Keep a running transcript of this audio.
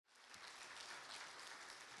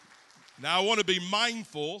Now, I want to be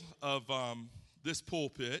mindful of this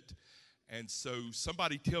pulpit, and so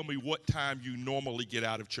somebody tell me what time you normally get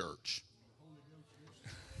out of church.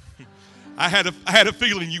 I had a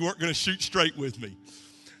feeling you weren't going to shoot straight with me,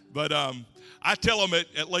 but I tell them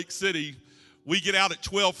at Lake City, we get out at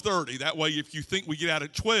 12:30. That way, if you think we get out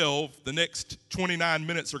at 12, the next 29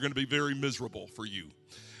 minutes are going to be very miserable for you.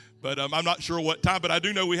 But I'm not sure what time, but I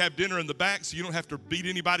do know we have dinner in the back, so you don't have to beat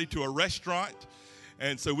anybody to a restaurant.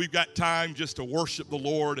 And so we've got time just to worship the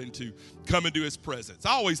Lord and to come into His presence. I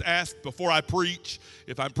always ask before I preach,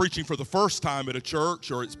 if I'm preaching for the first time at a church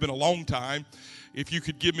or it's been a long time, if you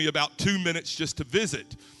could give me about 2 minutes just to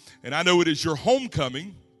visit. And I know it is your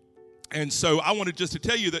homecoming. And so I wanted just to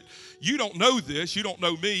tell you that you don't know this, you don't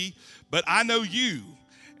know me, but I know you.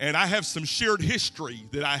 And I have some shared history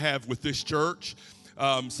that I have with this church.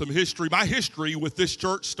 Some history. My history with this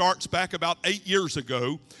church starts back about 8 years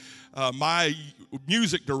ago. My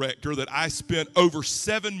music director that I spent over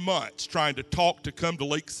 7 months trying to talk to come to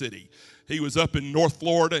Lake City. He was up in North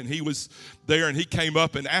Florida, and he was there, and he came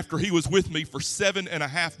up, and after he was with me for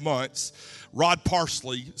 7.5 months, Rod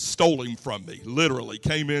Parsley stole him from me, literally.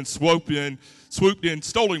 Came in, swooped in,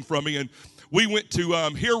 stole him from me, and we went to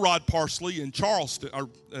hear Rod Parsley in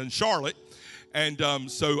Charlotte,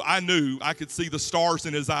 and so I knew, I could see the stars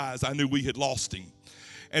in his eyes. I knew we had lost him.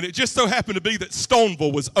 And it just so happened to be that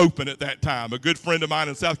Stoneville was open at that time. A good friend of mine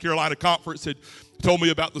in South Carolina conference had told me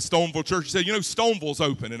about the Stoneville church. He said, you know, Stoneville's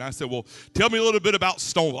open. And I said, well, tell me a little bit about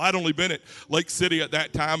Stoneville. I'd only been at Lake City at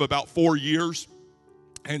that time about 4 years.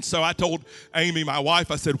 And so I told Amy, my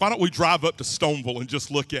wife, I said, why don't we drive up to Stoneville and just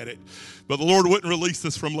look at it? But the Lord wouldn't release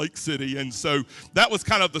us from Lake City. And so that was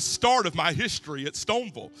kind of the start of my history at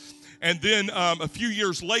Stoneville. And then a few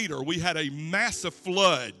years later, we had a massive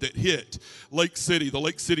flood that hit Lake City. The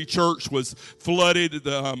Lake City church was flooded.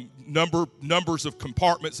 The numbers of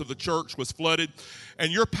compartments of the church was flooded.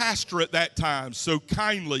 And your pastor at that time so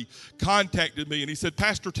kindly contacted me, and he said,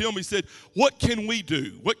 Pastor Tim, he said, what can we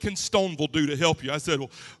do? What can Stoneville do to help you? I said, well,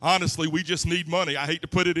 honestly, we just need money. I hate to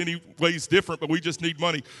put it any ways different, but we just need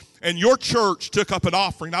money. And your church took up an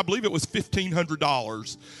offering. I believe it was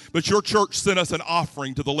 $1,500, but your church sent us an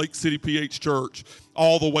offering to the Lake City PH Church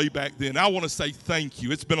all the way back then. I want to say thank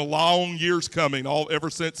you. It's been a long years coming, ever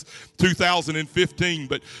since 2015,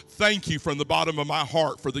 but thank you from the bottom of my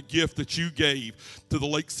heart for the gift that you gave to the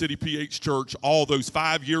Lake City PH Church all those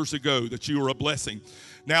 5 years ago, that you were a blessing.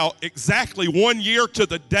 Now, exactly 1 year to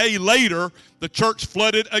the day later, the church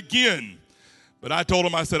flooded again. But I told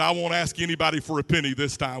him, I said, I won't ask anybody for a penny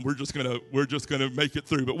this time. We're just gonna make it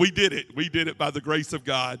through. But we did it. We did it by the grace of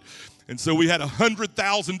God. And so we had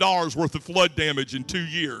 $100,000 worth of flood damage in 2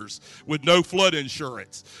 years with no flood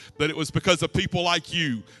insurance. But it was because of people like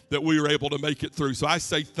you that we were able to make it through. So I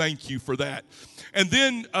say thank you for that. And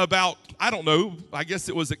then about, I don't know, I guess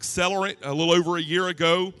it was Accelerant a little over a year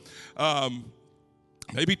ago,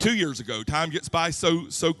 maybe 2 years ago. Time gets by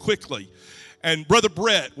so quickly. And Brother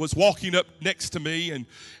Brett was walking up next to me,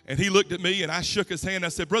 and he looked at me, and I shook his hand. I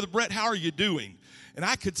said, Brother Brett, how are you doing? And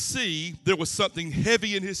I could see there was something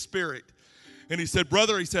heavy in his spirit. And he said,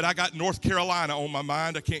 Brother, he said, I got North Carolina on my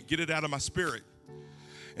mind. I can't get it out of my spirit.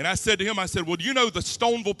 And I said to him, I said, well, do you know the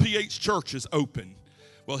Stoneville PH Church is open?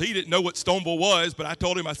 Well, he didn't know what Stoneville was, but I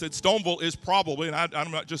told him, I said, Stoneville is probably, and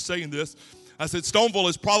I'm not just saying this, I said, Stoneville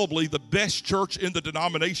is probably the best church in the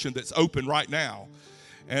denomination that's open right now.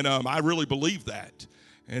 And I really believe that.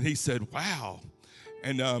 And he said, wow.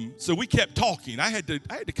 And so we kept talking. I had to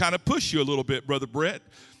kind of push you a little bit, Brother Brett.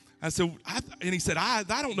 I said, and he said, I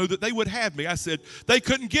don't know that they would have me. I said, they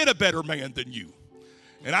couldn't get a better man than you.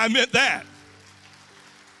 And I meant that.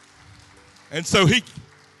 And so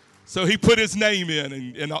he put his name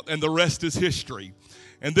in, and the rest is history.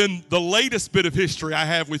 And then the latest bit of history I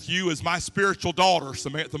have with you is my spiritual daughter,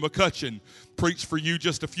 Samantha McCutcheon, preached for you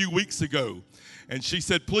just a few weeks ago. And she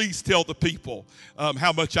said, please tell the people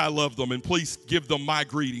how much I love them, and please give them my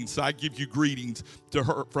greetings. So I give you greetings to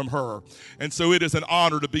her from her. And so it is an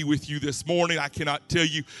honor to be with you this morning. I cannot tell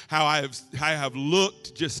you how I have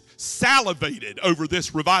looked, just salivated over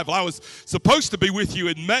this revival. I was supposed to be with you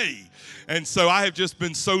in May. And so I have just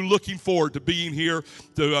been so looking forward to being here.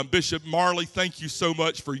 To Bishop Marley, thank you so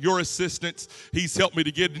much for your assistance. He's helped me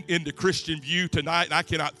to get into Christian View tonight, and I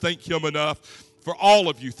cannot thank him enough. For all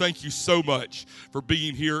of you, thank you so much for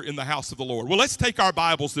being here in the house of the Lord. Well, let's take our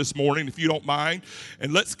Bibles this morning, if you don't mind,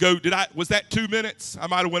 and let's go. Was that 2 minutes? I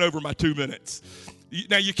might have went over my 2 minutes.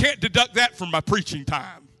 Now, you can't deduct that from my preaching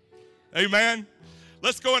time. Amen?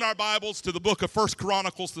 Let's go in our Bibles to the book of 1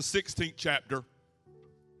 Chronicles, the 16th chapter.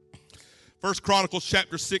 1 Chronicles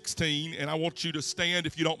chapter 16, and I want you to stand,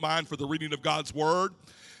 if you don't mind, for the reading of God's word.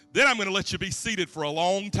 Then I'm going to let you be seated for a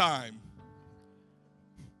long time.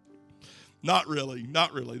 Not really,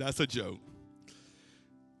 not really. That's a joke.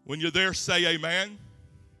 When you're there, say amen.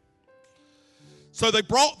 So they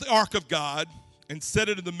brought the ark of God and set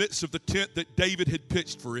it in the midst of the tent that David had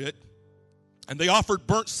pitched for it. And they offered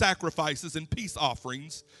burnt sacrifices and peace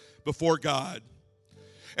offerings before God.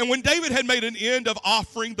 And when David had made an end of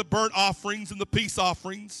offering the burnt offerings and the peace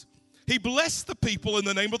offerings, he blessed the people in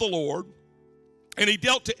the name of the Lord. And he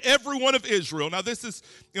dealt to every one of Israel. Now this is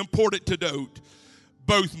important to note.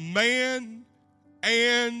 Both man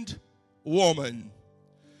and woman.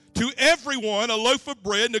 To everyone a loaf of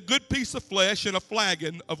bread and a good piece of flesh and a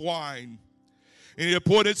flagon of wine. And he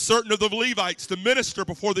appointed certain of the Levites to minister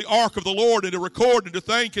before the ark of the Lord and to record and to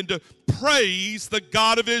thank and to praise the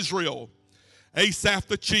God of Israel. Asaph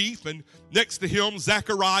the chief, and next to him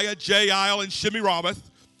Zechariah, Jael, and Shemiramoth,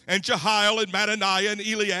 and Jehiel, and Mattaniah, and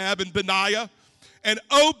Eliab, and Benaiah, and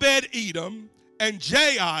Obed-Edom, and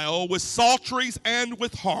Jael with psalteries and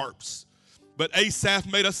with harps. But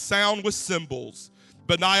Asaph made a sound with cymbals.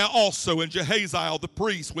 Benaiah also, and Jehaziel the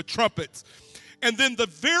priest with trumpets. And then the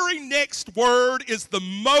very next word is the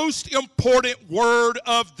most important word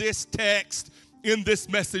of this text in this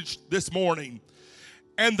message this morning.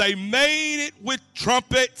 And they made it with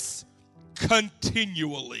trumpets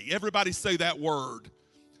continually. Everybody say that word.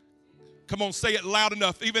 Come on, say it loud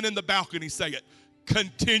enough. Even in the balcony, say it.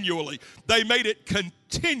 Continually. They made it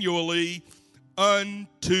continually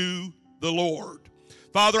unto the Lord.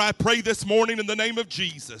 Father, I pray this morning in the name of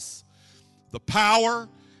Jesus, the power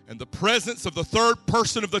and the presence of the third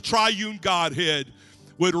person of the triune Godhead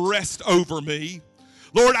would rest over me.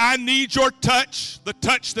 Lord, I need your touch, the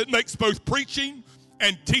touch that makes both preaching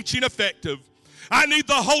and teaching effective. I need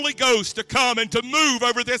the Holy Ghost to come and to move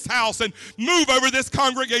over this house and move over this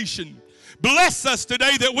congregation. Bless us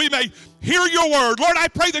today that we may hear your word. Lord, I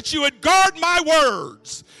pray that you would guard my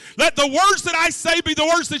words. Let the words that I say be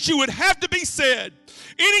the words that you would have to be said.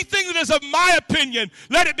 Anything that is of my opinion,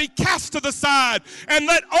 let it be cast to the side, and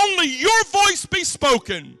let only your voice be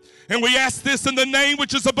spoken. And we ask this in the name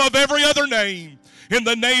which is above every other name. In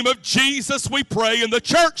the name of Jesus we pray. And the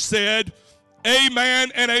church said,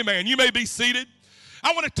 amen and amen. You may be seated.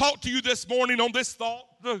 I want to talk to you this morning on this thought,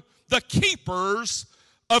 the keepers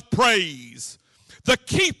of praise. The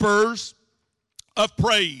keepers of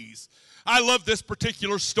praise. I love this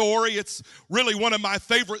particular story. It's really one of my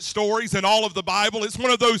favorite stories in all of the Bible. It's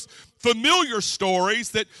one of those familiar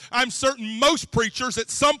stories that I'm certain most preachers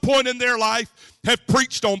at some point in their life have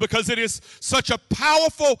preached on because it is such a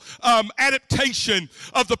powerful adaptation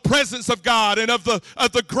of the presence of God and of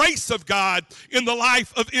the grace of God in the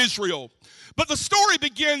life of Israel. But the story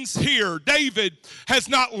begins here. David has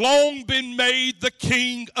not long been made the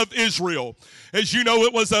king of Israel. As you know,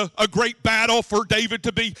 it was a great battle for David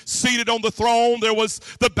to be seated on the throne. There was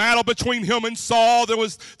the battle between him and Saul. There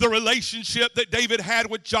was the relationship that David had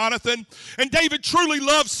with Jonathan. And David truly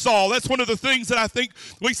loved Saul. That's one of the things that I think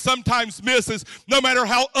we sometimes miss is no matter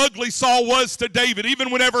how ugly Saul was to David,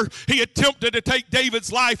 even whenever he attempted to take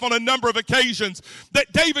David's life on a number of occasions,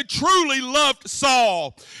 that David truly loved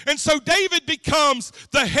Saul. And so David becomes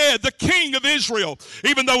the head, the king of Israel.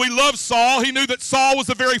 Even though he loved Saul, he knew that Saul was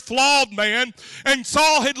a very flawed man. And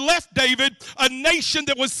Saul had left David a nation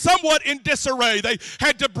that was somewhat in disarray. They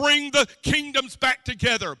had to bring the kingdoms back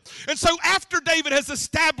together. And so after David has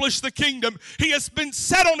established the kingdom, he has been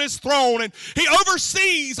set on his throne and he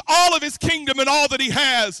oversees all of his kingdom and all that he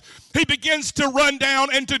has. He begins to run down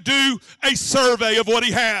and to do a survey of what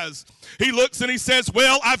he has. He looks and he says,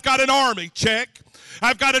 well, I've got an army, check.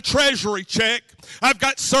 I've got a treasury, check. I've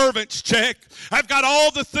got servants, check. I've got all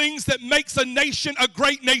the things that makes a nation a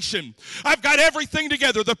great nation. I've got everything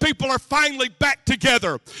together. The people are finally back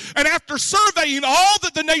together. And after surveying all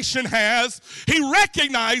that the nation has, he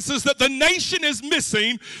recognizes that the nation is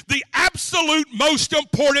missing the absolute most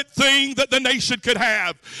important thing that the nation could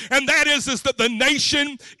have. And that is that the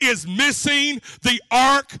nation is missing the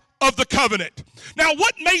Ark of the Covenant. Now,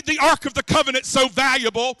 what made the Ark of the Covenant so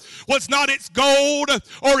valuable was not its gold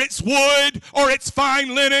or its wood or its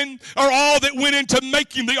fine linen or all that went into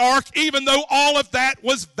making the Ark, even though all of that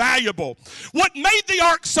was valuable. What made the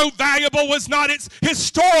Ark so valuable was not its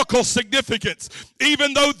historical significance,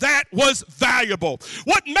 even though that was valuable.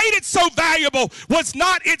 What made it so valuable was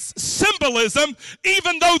not its symbolism,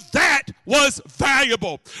 even though that was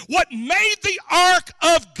valuable. What made the Ark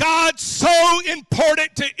of God so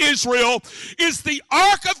important to Israel is is the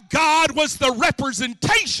ark of God was the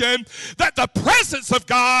representation that the presence of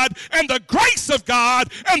God and the grace of God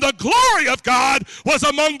and the glory of God was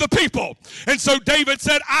among the people. And so David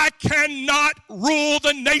said, I cannot rule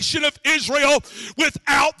the nation of Israel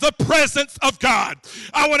without the presence of God.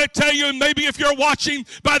 I want to tell you, maybe if you're watching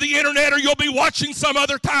by the internet or you'll be watching some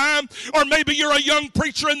other time, or maybe you're a young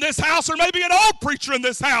preacher in this house, or maybe an old preacher in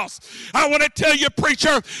this house, I want to tell you,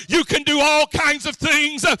 preacher, you can do all kinds of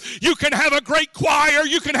things. You can have a great choir.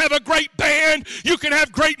 You can have a great band. You can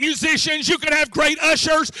have great musicians. You can have great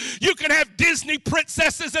ushers. You can have Disney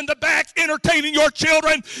princesses in the back entertaining your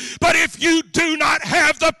children. But if you do not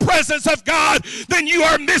have the presence of God, then you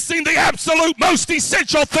are missing the absolute most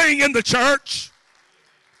essential thing in the church.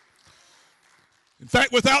 In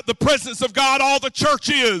fact, without the presence of God, all the church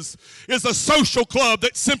is a social club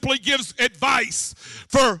that simply gives advice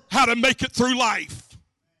for how to make it through life.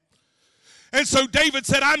 And so David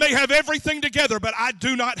said, I may have everything together, but I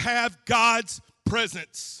do not have God's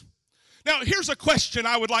presence. Now, here's a question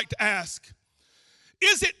I would like to ask.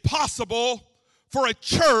 Is it possible for a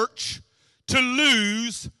church to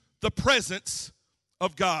lose the presence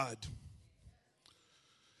of God?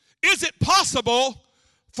 Is it possible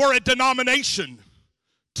for a denomination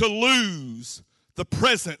to lose the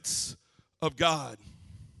presence of God?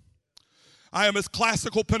 I am as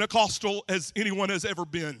classical Pentecostal as anyone has ever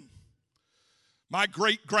been. My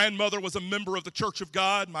great-grandmother was a member of the Church of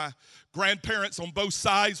God. My grandparents on both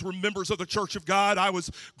sides were members of the Church of God. I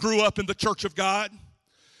grew up in the Church of God.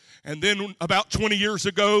 And then about 20 years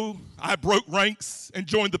ago, I broke ranks and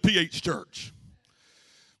joined the PH Church.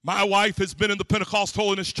 My wife has been in the Pentecostal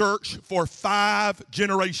Holiness Church for 5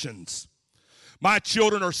 generations. My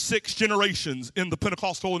children are 6 generations in the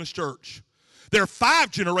Pentecostal Holiness Church. There are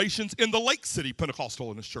 5 generations in the Lake City Pentecostal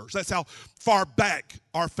Holiness Church. That's how far back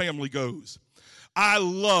our family goes. I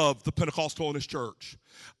love the Pentecostal Holiness Church.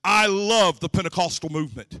 I love the Pentecostal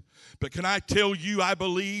movement. But can I tell you, I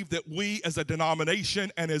believe that we as a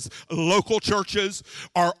denomination and as local churches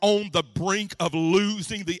are on the brink of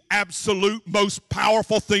losing the absolute most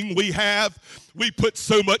powerful thing we have. We put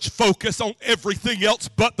so much focus on everything else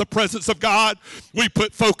but the presence of God. We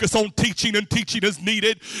put focus on teaching, and teaching is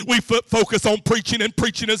needed. We put focus on preaching, and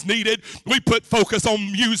preaching is needed. We put focus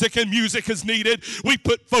on music, and music is needed. We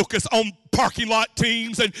put focus on parking lot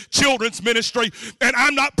teams and children's ministry. And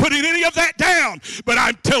I'm not putting any of that down, but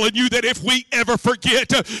I'm telling you that if we ever forget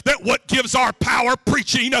that what gives our power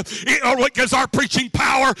preaching, or what gives our preaching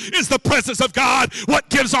power is the presence of God. What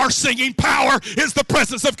gives our singing power is the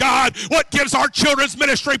presence of God. What gives our children's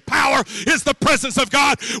ministry power is the presence of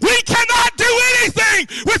God. We cannot do anything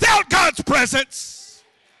without God's presence.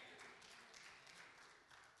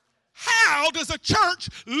 How does a church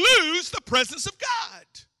lose the presence of God?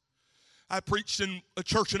 I preached in a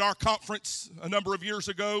church in our conference a number of years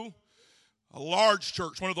ago, a large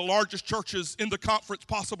church, one of the largest churches in the conference,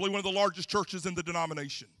 possibly one of the largest churches in the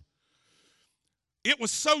denomination. It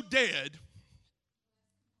was so dead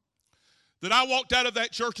that I walked out of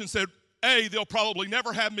that church and said, A, they'll probably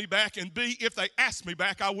never have me back, and B, if they asked me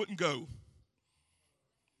back, I wouldn't go.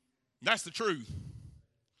 That's the truth.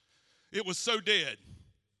 It was so dead.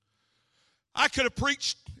 I could have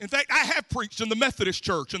preached. In fact, I have preached in the Methodist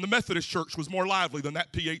church, and the Methodist church was more lively than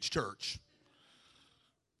that PH church.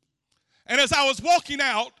 And as I was walking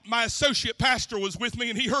out, my associate pastor was with me,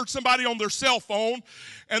 and he heard somebody on their cell phone,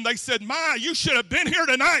 and they said, "Ma, you should have been here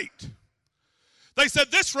tonight." They said,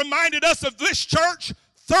 "This reminded us of this church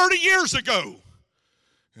 30 years ago."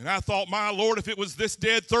 And I thought, my Lord, if it was this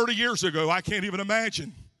dead 30 years ago, I can't even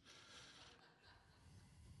imagine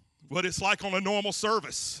what it's like on a normal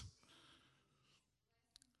service.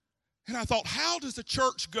 And I thought, how does a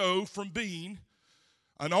church go from being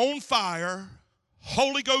an on fire,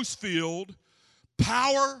 Holy Ghost filled,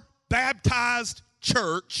 power baptized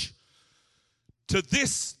church to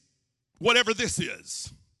this, whatever this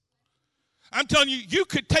is? I'm telling you, you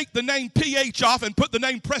could take the name PH off and put the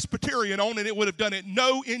name Presbyterian on, and it would have done it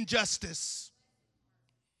no injustice.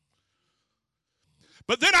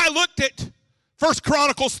 But then I looked at 1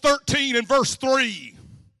 Chronicles 13 and verse 3.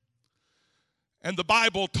 And the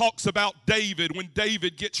Bible talks about David when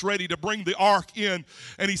David gets ready to bring the ark in.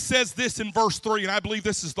 And he says this in verse 3, and I believe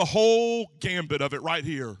this is the whole gambit of it right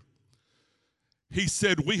here. He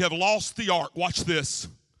said, "We have lost the ark," watch this,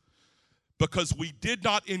 "because we did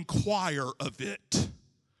not inquire of it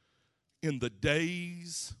in the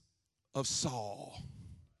days of Saul."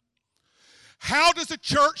 How does a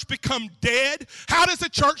church become dead? How does a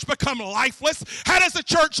church become lifeless? How does a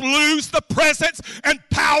church lose the presence and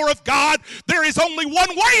power of God? There is only one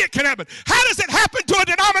way it can happen. How does it happen to a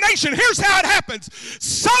denomination? Here's how it happens.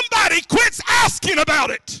 Somebody quits asking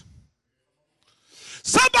about it.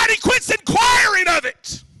 Somebody quits inquiring of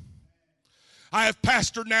it. I have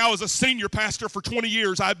pastored now as a senior pastor for 20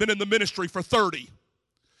 years. I've been in the ministry for 30.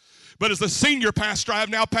 But as a senior pastor, I have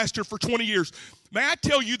now pastored for 20 years. May I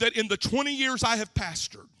tell you that in the 20 years I have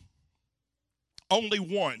pastored, only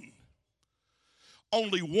one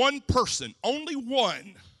person, only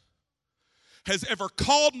one has ever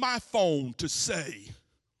called my phone to say,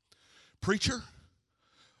 "Preacher,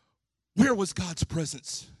 where was God's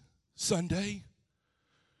presence Sunday?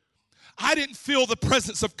 I didn't feel the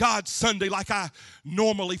presence of God Sunday like I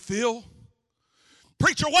normally feel.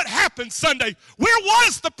 Preacher, what happened Sunday? Where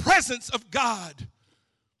was the presence of God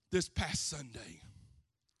this past Sunday?"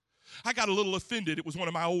 I got a little offended. It was one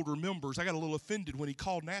of my older members. I got a little offended when he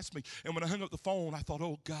called and asked me. And when I hung up the phone, I thought,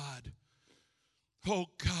 oh, God.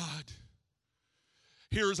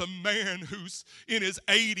 Here's a man who's in his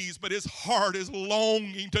 80s, but his heart is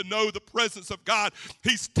longing to know the presence of God.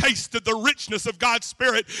 He's tasted the richness of God's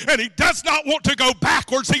Spirit, and he does not want to go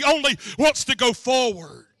backwards. He only wants to go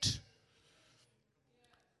forward.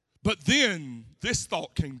 But then this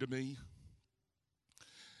thought came to me.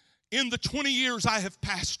 In the 20 years I have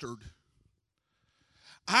pastored,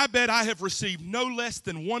 I bet I have received no less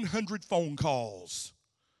than 100 phone calls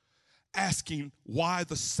asking why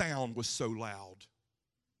the sound was so loud.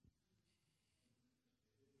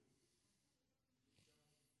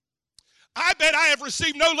 I bet I have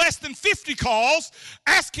received no less than 50 calls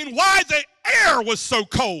asking why the air was so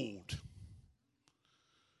cold.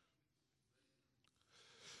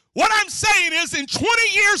 What I'm saying is, in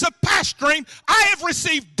 20 years of pastoring, I have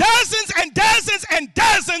received dozens and dozens and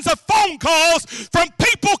dozens of phone calls from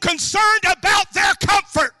people concerned about their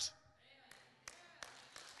comfort.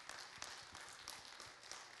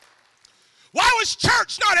 Why was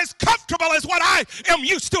church not as comfortable as what I am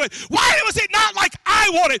used to it? Why was it not like I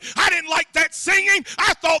wanted? I didn't like that singing.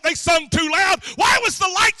 I thought they sung too loud. Why was the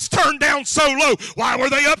lights turned down so low? Why were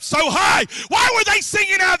they up so high? Why were they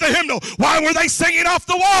singing out of the hymnal? Why were they singing off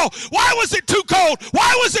the wall? Why was it too cold?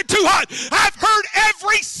 Why was it too hot? I've heard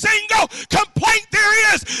every single complaint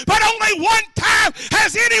there is, but only one time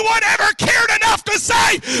has anyone ever cared enough to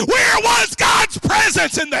say, where was God's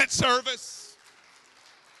presence in that service?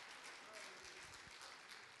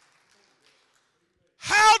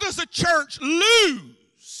 How does a church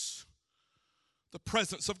lose the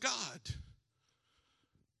presence of God?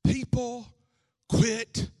 People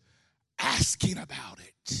quit asking about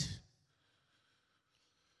it.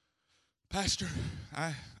 Pastor,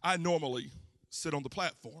 I normally sit on the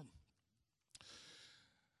platform.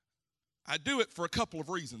 I do it for a couple of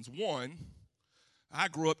reasons. One, I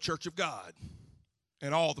grew up Church of God,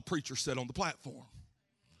 and all the preachers sat on the platform.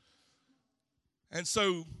 And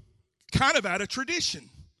so, kind of out of tradition,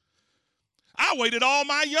 I waited all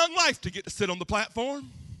my young life to get to sit on the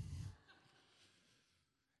platform.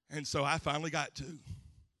 And so I finally got to.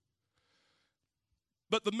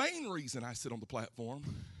 But the main reason I sit on the platform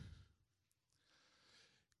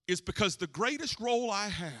is because the greatest role I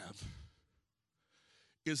have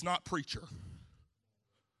is not preacher.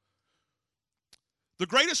 The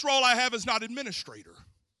greatest role I have is not administrator.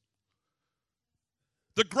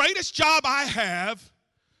 The greatest job I have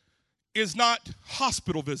is not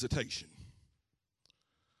hospital visitation.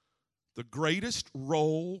 The greatest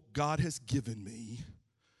role God has given me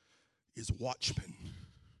is watchman.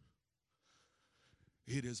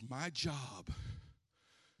 It is my job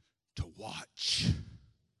to watch.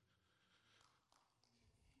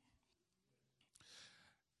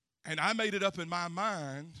 And I made it up in my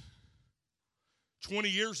mind 20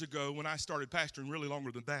 years ago when I started pastoring, really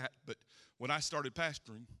longer than that, but when I started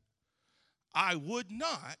pastoring, I would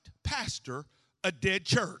not pastor a dead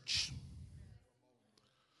church.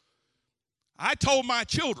 I told my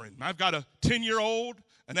children, I've got a 10-year-old,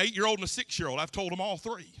 an 8-year-old, and a 6-year-old. I've told them all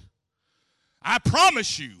three. I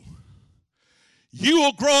promise you, you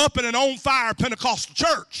will grow up in an on-fire Pentecostal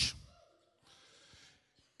church.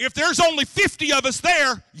 If there's only 50 of us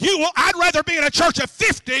there, I'd rather be in a church of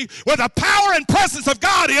 50 where the power and presence of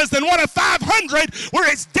God is than one of 500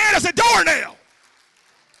 where it's dead as a doornail.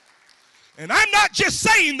 And I'm not just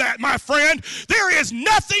saying that, my friend. There is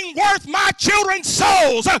nothing worth my children's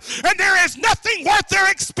souls, and there is nothing worth their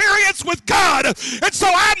experience with God. And so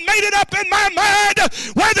I made it up in my mind,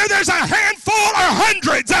 whether there's a handful or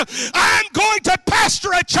hundreds, I'm going to pastor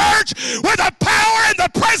a church where the power and the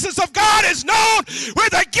presence of God is known, where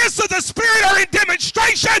the gifts of the Spirit are in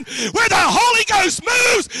demonstration, where the Holy Ghost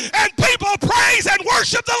moves, and people praise and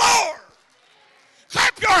worship the Lord.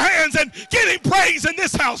 Clap your hands and give him praise in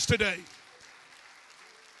this house today.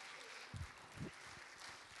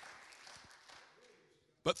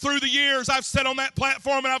 But through the years, I've sat on that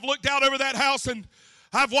platform and I've looked out over that house and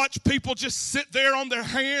I've watched people just sit there on their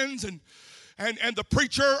hands and the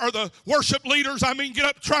preacher or the worship leaders, get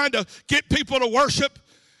up trying to get people to worship.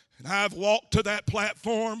 And I've walked to that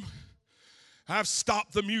platform. I've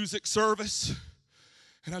stopped the music service.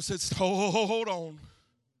 And I've said, hold on.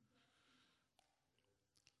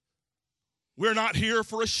 We're not here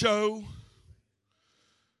for a show.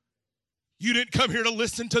 You didn't come here to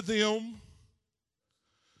listen to them.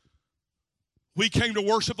 We came to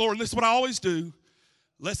worship the Lord, and this is what I always do.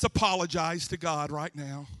 Let's apologize to God right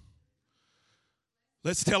now.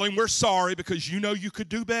 Let's tell him we're sorry because you know you could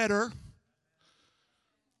do better.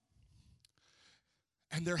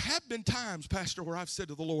 And there have been times, Pastor, where I've said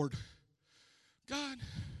to the Lord, God,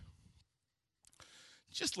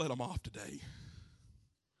 just let them off today.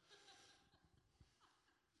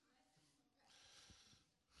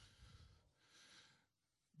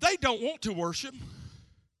 They don't want to worship.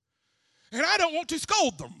 And I don't want to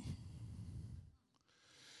scold them.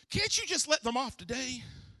 Can't you just let them off today?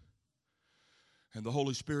 And the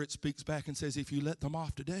Holy Spirit speaks back and says, if you let them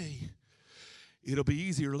off today, it'll be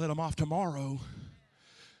easier to let them off tomorrow.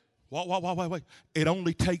 Wait. It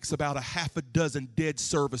only takes about a half a dozen dead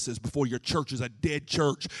services before your church is a dead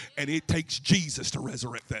church, and it takes Jesus to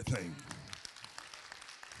resurrect that thing.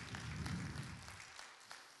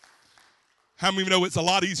 How many of you know it's a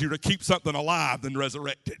lot easier to keep something alive than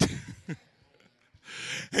resurrect it?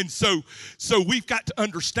 And so we've got to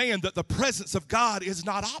understand that the presence of God is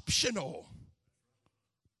not optional.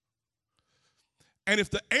 And if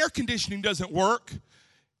the air conditioning doesn't work,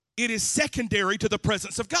 it is secondary to the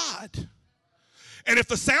presence of God. And if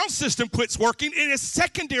the sound system quits working, it is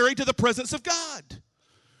secondary to the presence of God.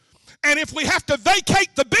 And if we have to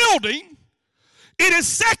vacate the building, it is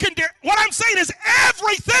secondary. What I'm saying is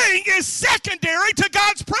everything is secondary to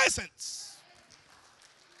God's presence.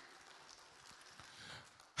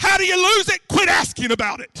 How do you lose it? Quit asking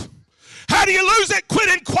about it. How do you lose it? Quit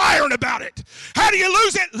inquiring about it. How do you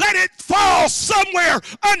lose it? Let it fall somewhere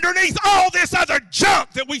underneath all this other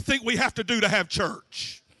junk that we think we have to do to have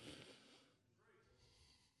church.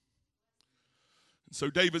 So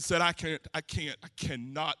David said, I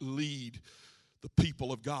cannot lead the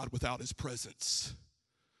people of God without his presence.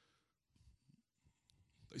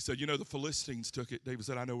 They said, the Philistines took it. David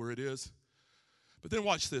said, I know where it is. But then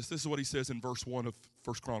watch this. This is what he says in verse 1 of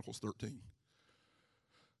 1 Chronicles 13.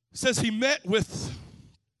 It says he met with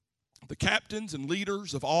the captains and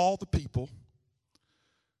leaders of all the people,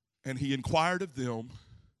 and he inquired of them,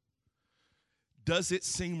 does it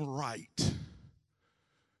seem right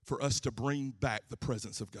for us to bring back the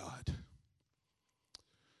presence of God?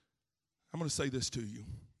 I'm going to say this to you.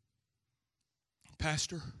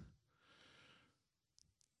 Pastor,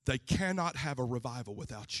 they cannot have a revival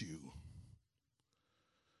without you.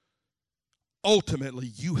 Ultimately,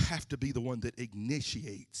 you have to be the one that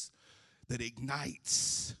ignites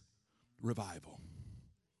revival.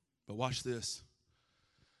 But watch this.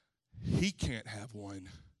 He can't have one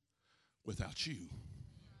without you.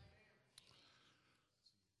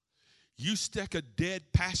 You stick a dead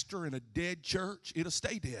pastor in a dead church, it'll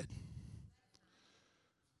stay dead.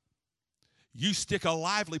 You stick a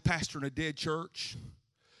lively pastor in a dead church,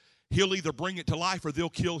 he'll either bring it to life or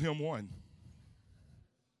they'll kill him one.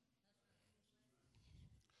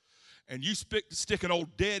 And you stick an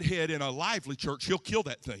old deadhead in a lively church, he'll kill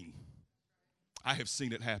that thing. I have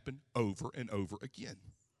seen it happen over and over again.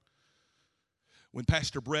 When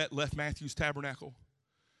Pastor Brett left Matthew's Tabernacle,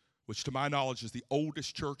 which to my knowledge is the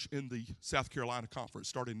oldest church in the South Carolina Conference,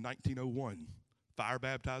 started in 1901, Fire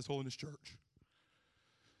Baptized Holiness Church.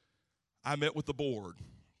 I met with the board,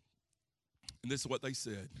 and this is what they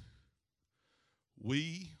said.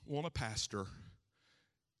 We want a pastor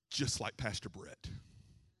just like Pastor Brett.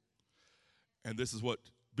 And this is what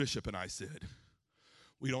Bishop and I said.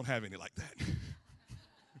 We don't have any like that.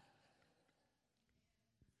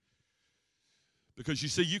 Because you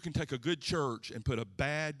see, you can take a good church and put a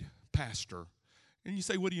bad pastor, and you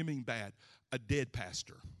say, what do you mean bad? A dead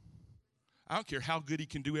pastor. I don't care how good he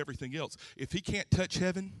can do everything else. If he can't touch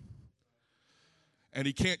heaven, and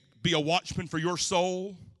he can't be a watchman for your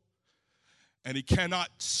soul, and he cannot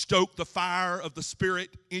stoke the fire of the Spirit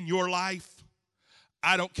in your life,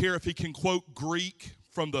 I don't care if he can quote Greek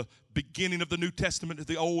from the beginning of the New Testament to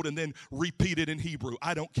the Old and then repeat it in Hebrew.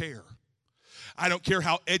 I don't care. I don't care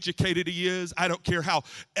how educated he is. I don't care how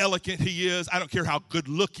eloquent he is. I don't care how good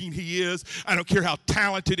looking he is. I don't care how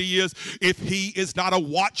talented he is. If he is not a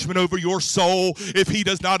watchman over your soul, if he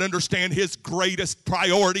does not understand his greatest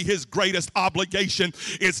priority, his greatest obligation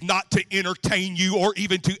is not to entertain you or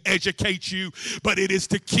even to educate you, but it is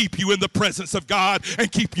to keep you in the presence of God and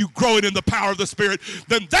keep you growing in the power of the Spirit,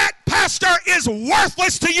 then that pastor is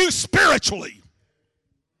worthless to you spiritually.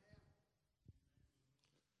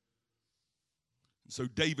 So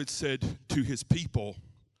David said to his people,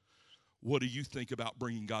 what do you think about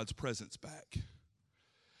bringing God's presence back?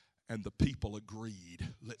 And the people agreed,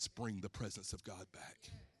 let's bring the presence of God back.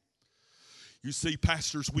 You see,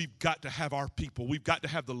 pastors, we've got to have our people. We've got to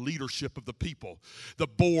have the leadership of the people. The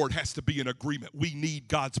board has to be in agreement. We need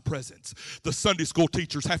God's presence. The Sunday school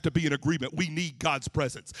teachers have to be in agreement. We need God's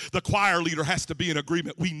presence. The choir leader has to be in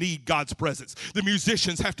agreement. We need God's presence. The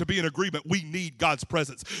musicians have to be in agreement. We need God's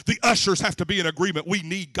presence. The ushers have to be in agreement. We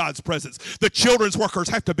need God's presence. The children's workers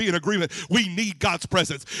have to be in agreement. We need God's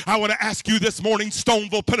presence. I want to ask you this morning,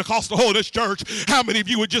 Stoneville Pentecostal Holiness Church, how many of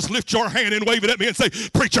you would just lift your hand and wave it at me and say,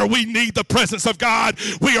 preacher, we need the presence of God.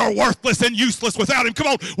 We are worthless and useless without him. Come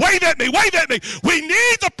on, wave at me, wave at me. We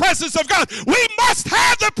need the presence of God. We must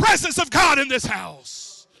have the presence of God in this house.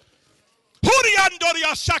 Would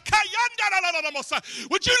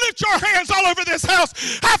you lift your hands all over this house?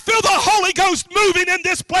 I feel the Holy Ghost moving in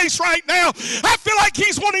this place right now. I feel like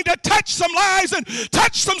he's wanting to touch some lives and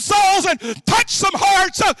touch some souls and touch some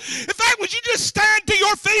hearts. In fact, would you just stand to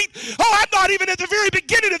your feet? Oh, I'm not even at the very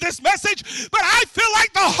beginning of this message, but I feel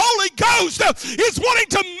like the Holy Ghost is wanting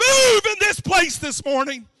to move in this place this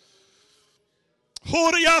morning.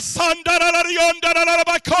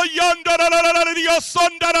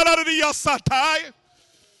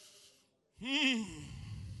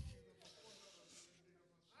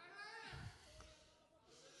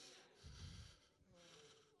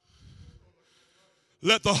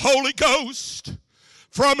 Let the Holy Ghost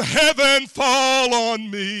from heaven fall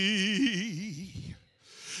on me.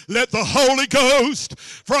 Let the Holy Ghost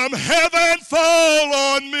from heaven fall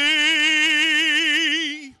on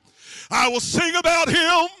me. I will sing about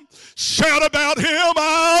him, shout about him,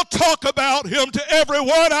 I'll talk about him to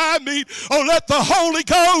everyone I meet. Oh, let the Holy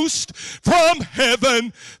Ghost from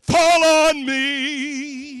heaven fall on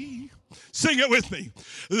me. Sing it with me.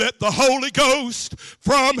 Let the Holy Ghost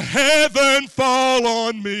from heaven fall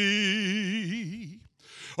on me.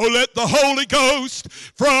 Oh, let the Holy Ghost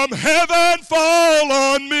from heaven fall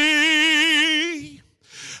on me.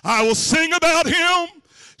 I will sing about him,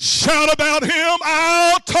 shout about him,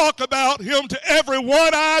 I'll talk about him to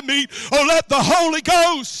everyone I meet. Oh, let the Holy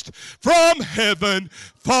Ghost from heaven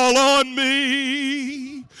fall on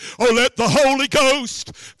me. Oh, let the Holy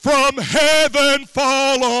Ghost from heaven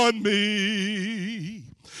fall on me.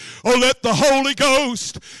 Oh, let the Holy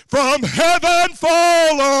Ghost from heaven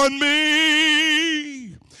fall on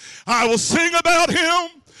me. I will sing about him,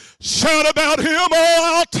 shout about him,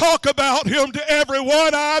 oh, I'll talk about him to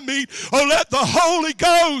everyone I meet. Oh, let the Holy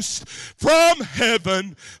Ghost from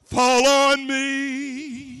heaven fall on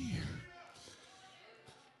me.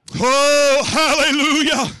 Oh,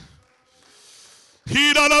 hallelujah.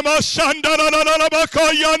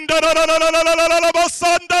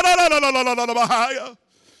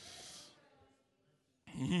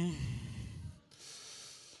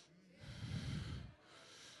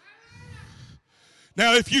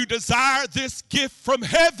 Now, if you desire this gift from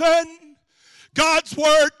heaven, God's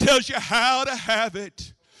word tells you how to have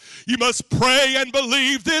it. You must pray and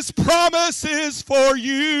believe this promise is for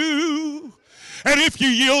you. And if you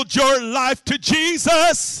yield your life to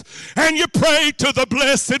Jesus and you pray to the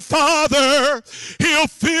blessed Father, he'll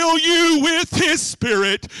fill you with his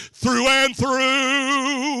Spirit through and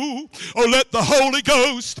through. Oh, let the Holy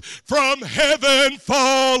Ghost from heaven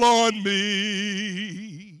fall on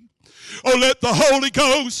me. Oh, let the Holy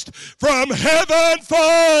Ghost from heaven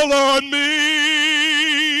fall on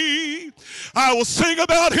me. I will sing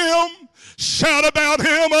about him, shout about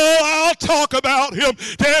him, oh, I'll talk about him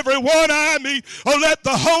to everyone I meet. Oh, let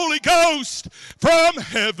the Holy Ghost from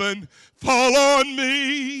heaven fall on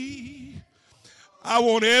me. I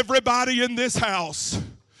want everybody in this house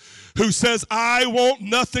who says, I want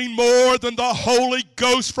nothing more than the Holy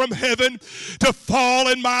Ghost from heaven to fall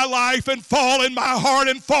in my life and fall in my heart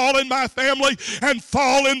and fall in my family and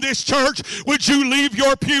fall in this church, would you leave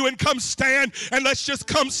your pew and come stand, and let's just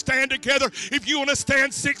come stand together. If you want to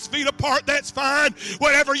stand 6 feet apart, that's fine.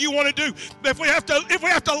 Whatever you want to do. If we have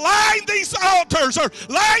to line these altars or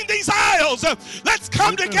line these aisles, let's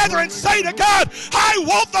come together and say to God, I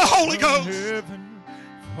want the Holy Ghost. Heaven,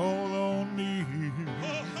 fall on me.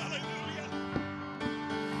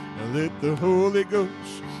 Let the Holy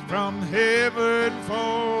Ghost from heaven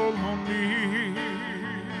fall on me.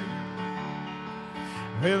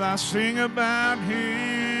 Well, I sing about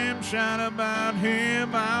him, shout about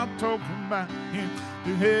him, I'll talk about him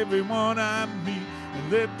to everyone I meet. And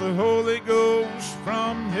let the Holy Ghost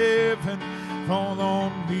from heaven fall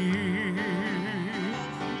on me.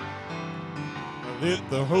 Let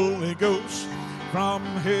the Holy Ghost from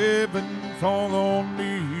heaven fall on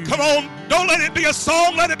me. Come on, don't let it be a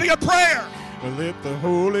song, let it be a prayer. Let the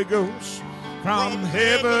Holy Ghost from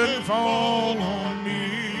heaven fall on me.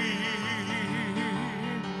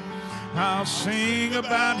 I'll sing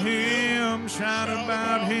about him, shout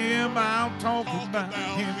about him, I'll talk about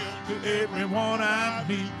him to everyone I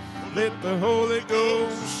meet. Let the Holy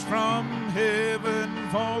Ghost from heaven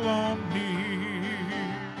fall on me.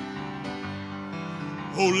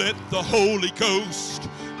 Oh, let the Holy Ghost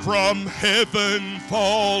from heaven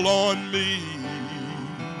fall on me.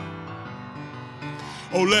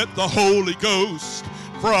 Oh, let the Holy Ghost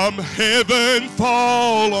from heaven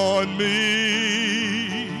fall on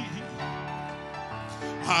me.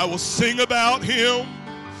 I will sing about him,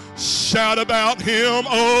 shout about him.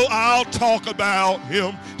 Oh, I'll talk about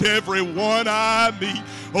him to everyone I meet.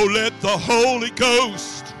 Oh, let the Holy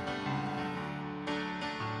Ghost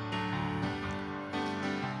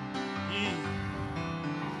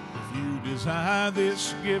desire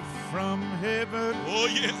this gift from heaven. Oh,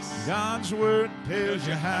 yes. God's word tells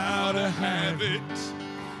you how to have it.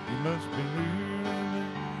 You must believe it.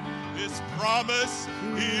 This promise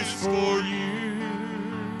is for you.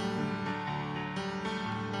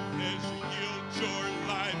 As you yield your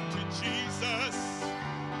life to Jesus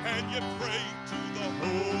and you pray to the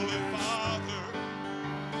Holy Father,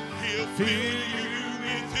 he'll fill you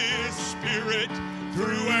with his Spirit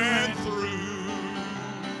through and through.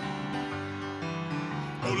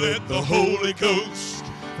 Oh, let the Holy Ghost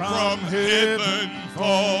from heaven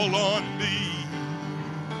fall on me.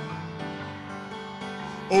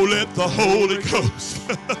 Oh, let the Holy Ghost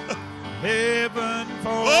heaven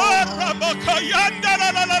fall on me.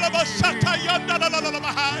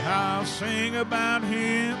 I'll sing about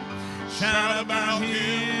him, shout about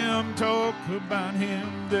him, talk about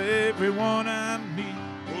him to everyone I meet.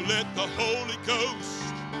 Oh, let the Holy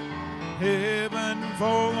Ghost heaven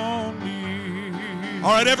fall on me.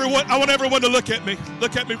 All right, everyone, I want everyone to look at me.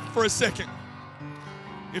 Look at me for a second.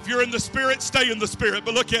 If you're in the Spirit, stay in the Spirit,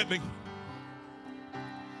 but look at me.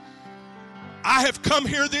 I have come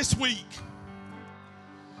here this week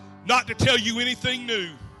not to tell you anything new.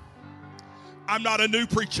 I'm not a new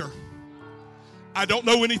preacher. I don't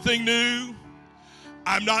know anything new.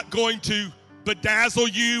 I'm not going to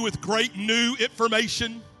bedazzle you with great new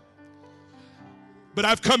information. But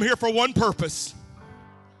I've come here for one purpose.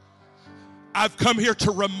 I've come here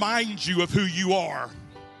to remind you of who you are.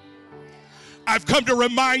 I've come to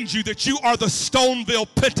remind you that you are the Stoneville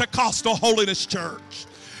Pentecostal Holiness Church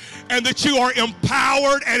and that you are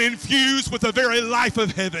empowered and infused with the very life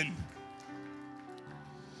of heaven.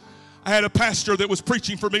 I had a pastor that was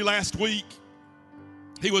preaching for me last week.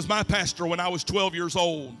 He was my pastor when I was 12 years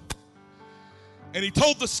old. And he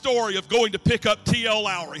told the story of going to pick up T.L.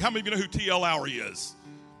 Lowry. How many of you know who T.L. Lowry is?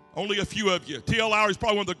 Only a few of you. T.L. Lowry is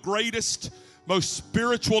probably one of the greatest, most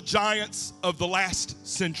spiritual giants of the last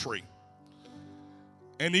century,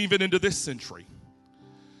 and even into this century.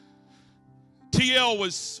 T.L.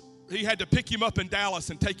 he had to pick him up in Dallas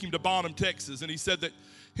and take him to Bonham, Texas, and he said that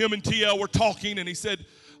him and T.L. were talking, and he said,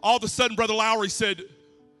 all of a sudden, Brother Lowry said,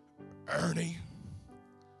 Ernie,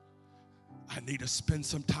 I need to spend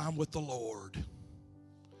some time with the Lord.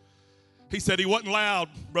 He said he wasn't loud,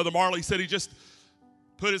 Brother Marley. He said he just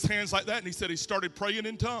put his hands like that, and he said he started praying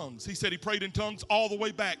in tongues. He said he prayed in tongues all the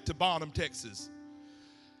way back to Bonham, Texas.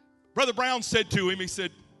 Brother Brown said to him, he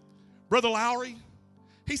said, Brother Lowry,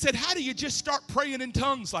 he said, how do you just start praying in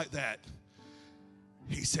tongues like that?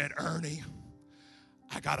 He said, Ernie,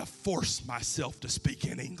 I got to force myself to speak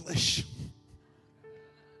in English.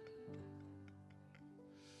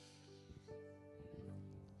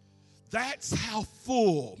 That's how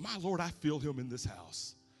full, my Lord, I feel him in this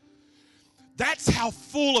house. That's how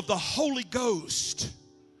full of the Holy Ghost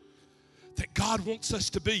that God wants us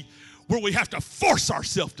to be, where we have to force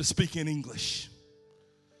ourselves to speak in English.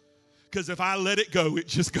 Because if I let it go, it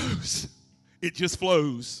just goes. It just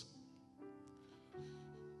flows.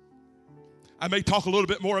 I may talk a little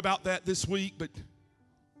bit more about that this week, but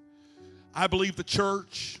I believe the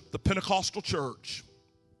church, the Pentecostal church,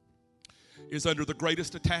 is under the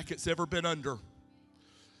greatest attack it's ever been under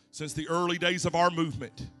since the early days of our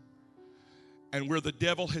movement. And where the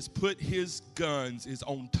devil has put his guns is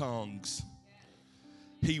on tongues.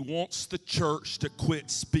 He wants the church to quit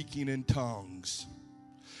speaking in tongues.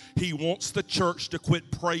 He wants the church to quit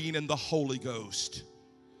praying in the Holy Ghost.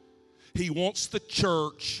 He wants the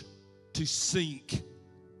church to sink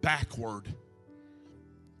backward.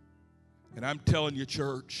 And I'm telling you,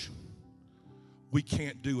 church, we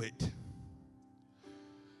can't do it.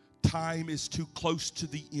 Time is too close to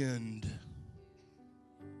the end.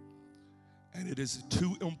 And it is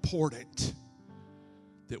too important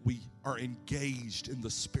that we are engaged in the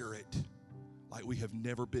Spirit like we have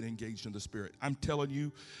never been engaged in the Spirit. I'm telling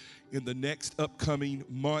you, in the next upcoming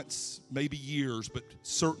months, maybe years, but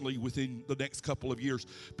certainly within the next couple of years,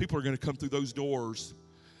 people are going to come through those doors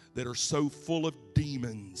that are so full of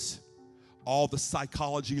demons, all the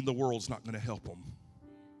psychology in the world is not going to help them.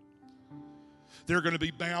 They're going to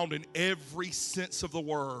be bound in every sense of the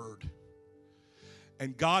word.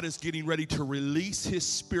 And God is getting ready to release His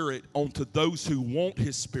Spirit onto those who want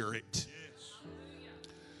His Spirit.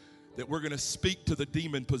 That we're going to speak to the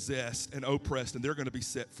demon-possessed and oppressed, and they're going to be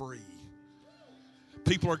set free.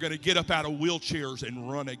 People are going to get up out of wheelchairs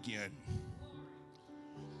and run again.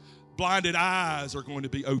 Blinded eyes are going to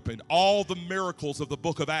be opened. All the miracles of the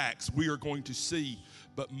book of Acts we are going to see,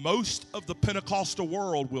 but most of the Pentecostal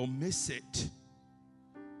world will miss it.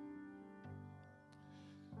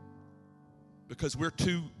 Because we're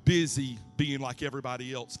too busy being like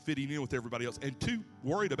everybody else, fitting in with everybody else, and too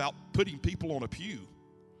worried about putting people on a pew.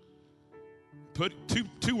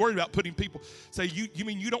 Too worried about putting people. Say, you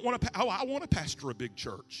mean you don't want to? I want to pastor a big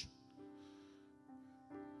church.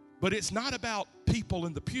 But it's not about people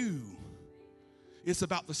in the pew. It's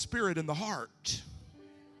about the Spirit in the heart.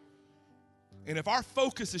 And if our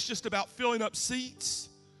focus is just about filling up seats,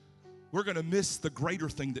 we're going to miss the greater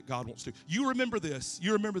thing that God wants to do. You remember this.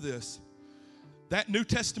 You remember this. That New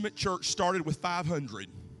Testament church started with 500.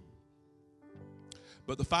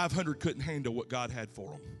 But the 500 couldn't handle what God had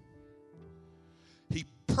for them. He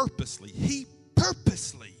purposely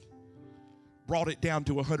brought it down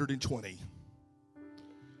to 120.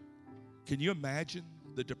 Can you imagine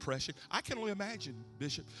the depression? I can only imagine,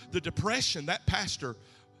 Bishop, the depression that pastor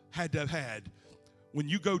had to have had when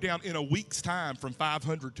you go down in a week's time from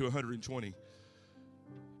 500 to 120.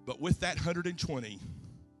 But with that 120,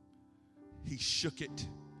 he shook it,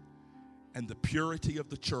 and the purity of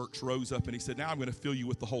the church rose up, and he said, now I'm going to fill you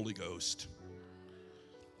with the Holy Ghost.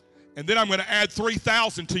 And then I'm going to add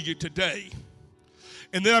 3,000 to you today.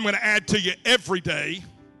 And then I'm going to add to you every day,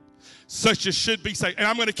 such as should be saved. And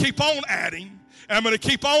I'm going to keep on adding, and I'm going to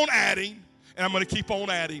keep on adding, and I'm going to keep on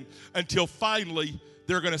adding until finally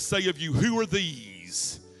they're going to say of you, who are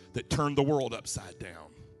these that turned the world upside down?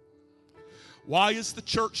 Why is the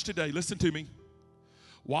church today, listen to me,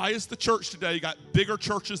 why is the church today got bigger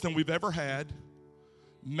churches than we've ever had,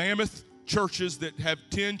 mammoth churches that have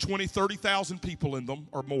 10, 20, 30,000 people in them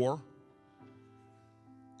or more,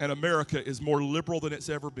 and America is more liberal than it's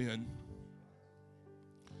ever been?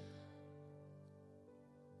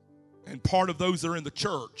 And part of those that are in the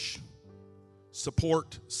church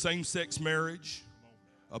support same-sex marriage,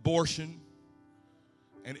 abortion,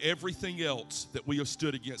 and everything else that we have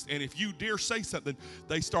stood against. And if you dare say something,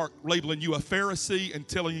 they start labeling you a Pharisee and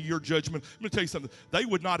telling you your judgment. I'm going to tell you something. They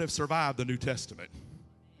would not have survived the New Testament.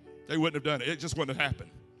 They wouldn't have done it. It just wouldn't have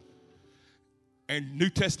happened. And New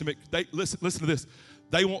Testament, listen to this.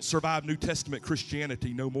 They won't survive New Testament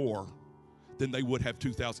Christianity no more than they would have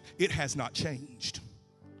 2,000. It has not changed.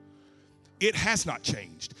 It has not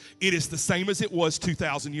changed. It is the same as it was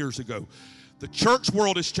 2,000 years ago. The church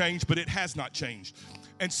world has changed, but it has not changed.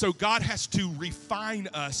 And so God has to refine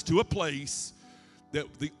us to a place that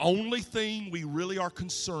the only thing we really are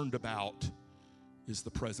concerned about is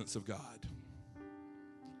the presence of God.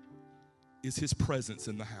 Is His presence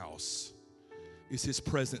in the house? Is His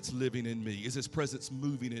presence living in me? Is His presence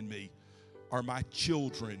moving in me? Are my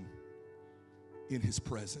children in His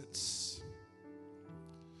presence?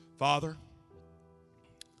 Father,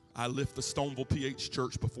 I lift the Stoneville PH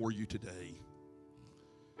Church before you today.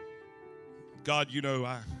 God, you know,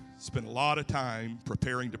 I spent a lot of time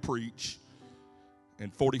preparing to preach,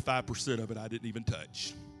 and 45% of it I didn't even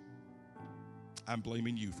touch. I'm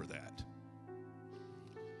blaming you for that.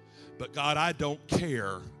 But God, I don't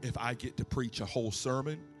care if I get to preach a whole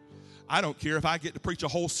sermon. I don't care if I get to preach a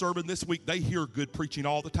whole sermon this week. They hear good preaching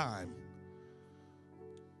all the time.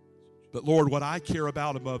 But Lord, what I care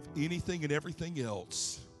about above anything and everything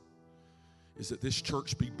else is that this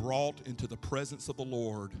church be brought into the presence of the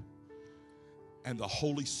Lord and the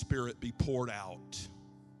Holy Spirit be poured out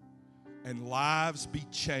and lives be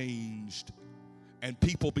changed and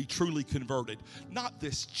people be truly converted. Not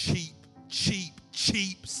this cheap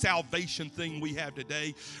salvation thing we have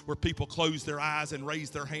today where people close their eyes and raise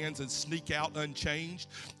their hands and sneak out unchanged.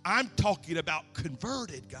 I'm talking about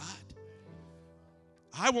converted, God.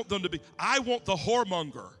 I want the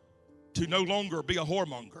whoremonger to no longer be a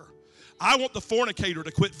whoremonger. I want the fornicator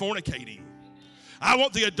to quit fornicating. I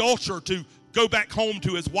want the adulterer to go back home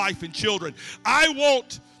to his wife and children. I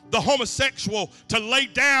want the homosexual to lay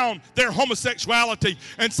down their homosexuality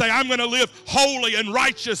and say, I'm going to live holy and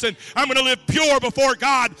righteous, and I'm going to live pure before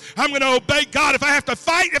God. I'm going to obey God. If I have to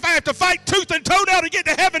fight tooth and toenail to get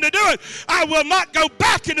to heaven to do it, I will not go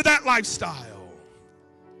back into that lifestyle.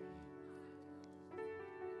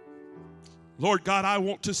 Lord God, I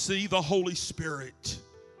want to see the Holy Spirit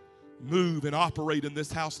move and operate in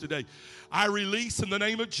this house today. I release in the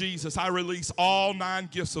name of Jesus, I release all 9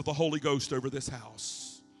 gifts of the Holy Ghost over this house.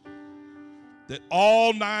 That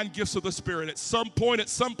all 9 gifts of the Spirit at some point, at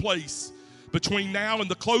some place between now and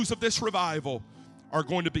the close of this revival are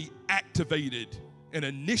going to be activated and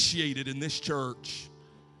initiated in this church.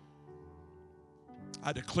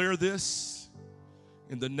 I declare this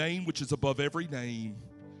in the name which is above every name,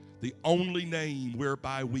 the only name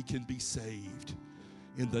whereby we can be saved.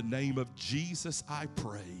 In the name of Jesus, I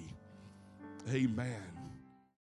pray. Amen.